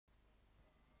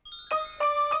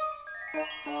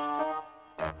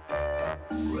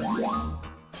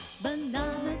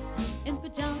Bananas in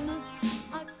pajamas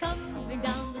are coming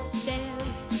down the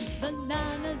stairs.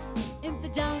 Bananas in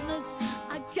pajamas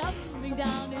are coming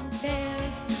down in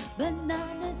pairs.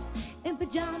 Bananas in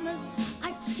pajamas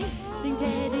are chasing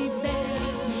teddy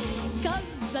bears.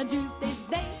 'Cause on Tuesdays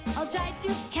they all try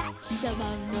to catch them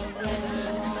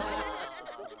unawares.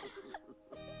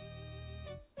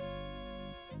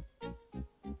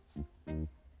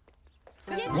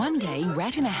 One day,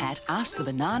 Rat in a Hat asked the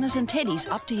Bananas and Teddies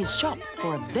up to his shop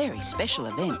for a very special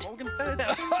event.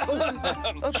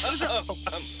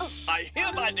 I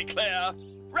hereby declare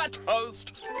Rat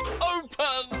Post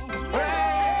open!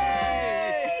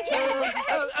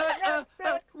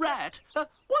 Rat?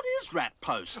 What is Rat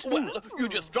Post? Well, you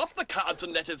just drop the cards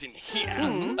and letters in here,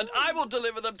 and I will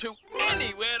deliver them to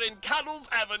anywhere in Cuddles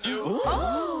Avenue.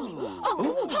 Oh,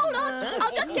 hold on.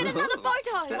 I'll just get another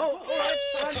photo.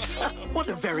 What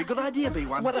a very good idea,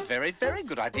 B1. What a very, very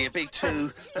good idea,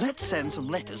 B2. Let's send some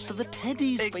letters to the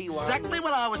Teddies, B1. Exactly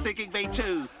what I was thinking,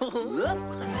 B2.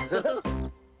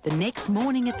 The next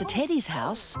morning at the Teddies'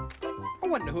 house... I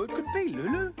wonder who it could be,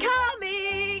 Lulu.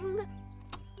 Coming.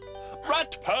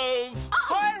 Rat Post!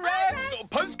 Hi, Rat! Your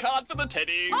postcard for the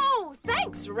Teddies. Oh,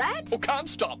 thanks, Rat. Oh, can't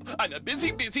stop. I'm a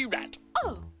busy, busy rat.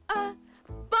 Oh,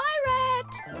 bye,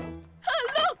 Rat.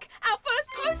 Look, our first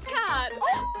postcard.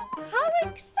 Oh, how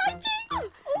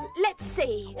exciting. Let's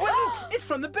see. Oh, look, it's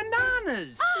from the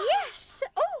Bananas. Yes.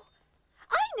 Oh,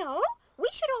 I know. We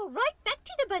should all write back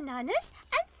to the Bananas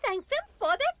and thank them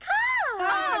for their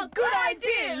card. Good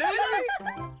idea,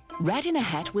 Lulu. Rat in a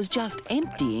Hat was just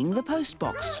emptying the post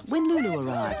box when Lulu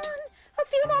arrived. A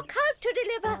few more cards to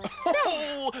deliver.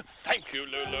 Oh, thank you,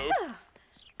 Lulu.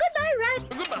 Goodbye, Rat.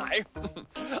 Goodbye.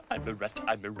 I'm a rat,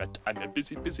 I'm a rat, I'm a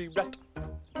busy, busy rat.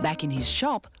 Back in his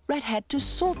shop, Rat had to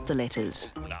sort the letters.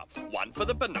 Now, one for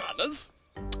the Bananas.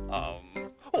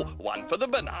 One for the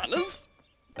Bananas.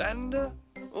 And,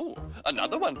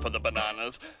 another one for the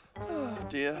Bananas. Oh,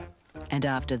 dear. And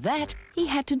after that, he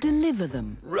had to deliver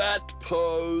them. Rat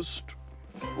Post.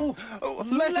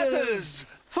 Letters!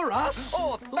 For us?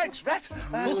 Oh, thanks, Rat.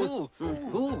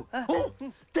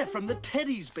 They're from the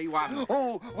Teddies, B1.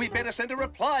 Oh, we better send a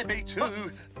reply,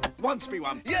 B2. At once,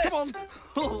 B1. Yes. Come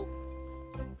on.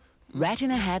 Rat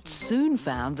in a Hat soon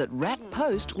found that Rat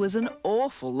Post was an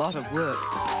awful lot of work.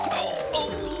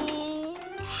 Oh,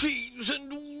 cheese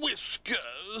and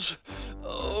whiskers.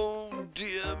 Oh,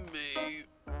 dear me.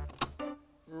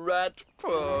 Rat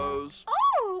Post.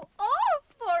 Oh, all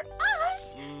for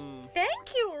us.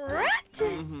 Thank you, Rat.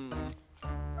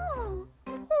 Oh,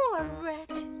 poor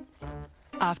Rat.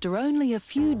 After only a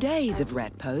few days of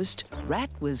Rat Post, Rat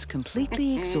was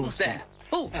completely exhausted. There.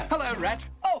 Oh, hello, Rat.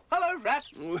 Oh, hello, Rat.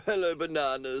 Oh, hello,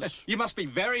 Bananas. You must be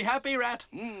very happy, Rat.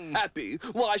 Happy?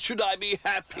 Why should I be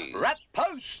happy? Rat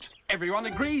Post. Everyone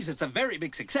agrees it's a very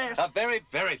big success. A very,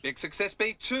 very big success,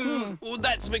 B2. Well,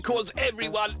 that's because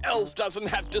everyone else doesn't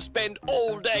have to spend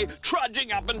all day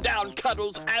trudging up and down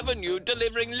Cuddles Avenue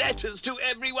delivering letters to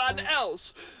everyone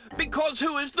else. Because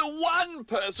who is the one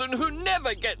person who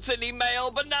never gets any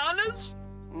mail, Bananas?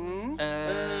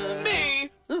 Me.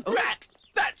 Rat.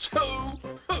 That's who.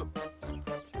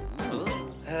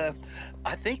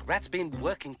 I think Rat's been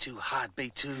working too hard,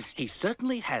 B2. He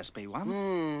certainly has,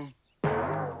 B1.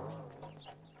 Are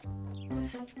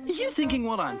you thinking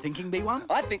what I'm thinking, B1?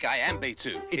 I think I am,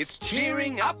 B2. It's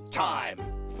cheering up time.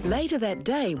 Later that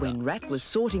day, when Rat was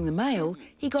sorting the mail,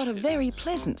 he got a very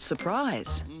pleasant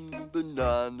surprise.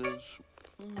 Bananas.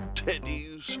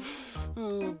 Teddies.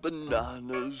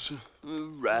 Bananas.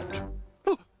 Rat.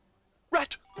 Oh,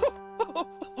 rat.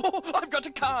 I've got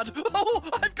a card. Oh,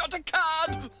 I've got a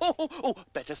card. Oh,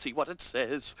 better see what it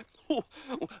says.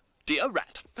 Dear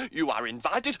Rat, you are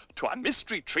invited to a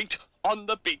mystery treat on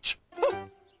the beach.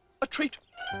 A treat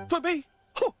for me.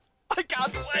 I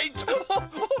can't wait.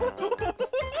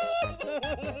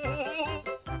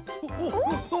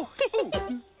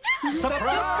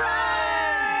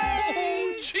 Surprise!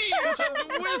 Cheese and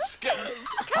whiskers.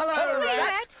 Hello,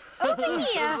 Rat. Over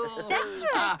here. That's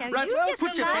right. Now Rat, you just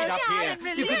put your lie feet up down here. and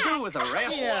relax. You can do with the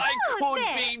rest. I could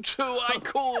there. be too, I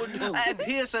could. And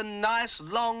here's a nice,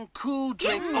 long, cool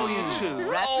drink for you too,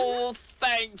 Rat. Oh,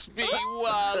 thanks,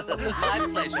 B1. My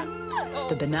pleasure.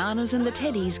 The Bananas and the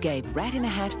Teddies gave Rat in a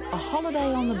Hat a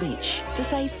holiday on the beach to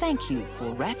say thank you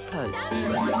for Rat Post.